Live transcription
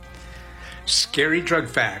Scary Drug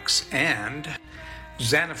Facts, and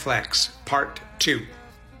Zanaflex Part 2.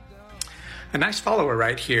 A nice follower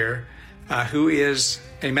right here, who is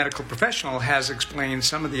a medical professional, has explained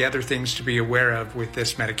some of the other things to be aware of with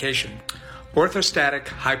this medication. Orthostatic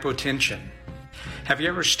hypotension. Have you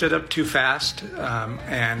ever stood up too fast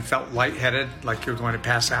and felt lightheaded, like you're going to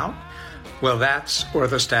pass out? Well, that's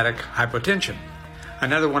orthostatic hypotension.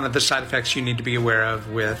 Another one of the side effects you need to be aware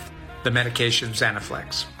of with the medication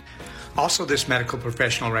Zanaflex. Also, this medical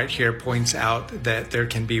professional right here points out that there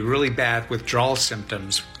can be really bad withdrawal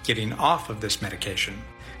symptoms getting off of this medication.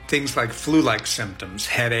 Things like flu-like symptoms,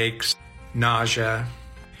 headaches, nausea.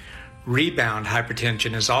 Rebound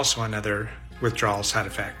hypertension is also another withdrawal side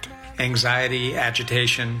effect. Anxiety,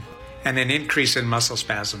 agitation, and an increase in muscle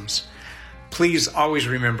spasms. Please always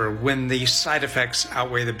remember, when the side effects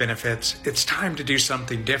outweigh the benefits, it's time to do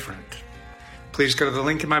something different. Please go to the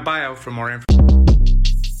link in my bio for more information.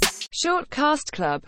 Shortcast Club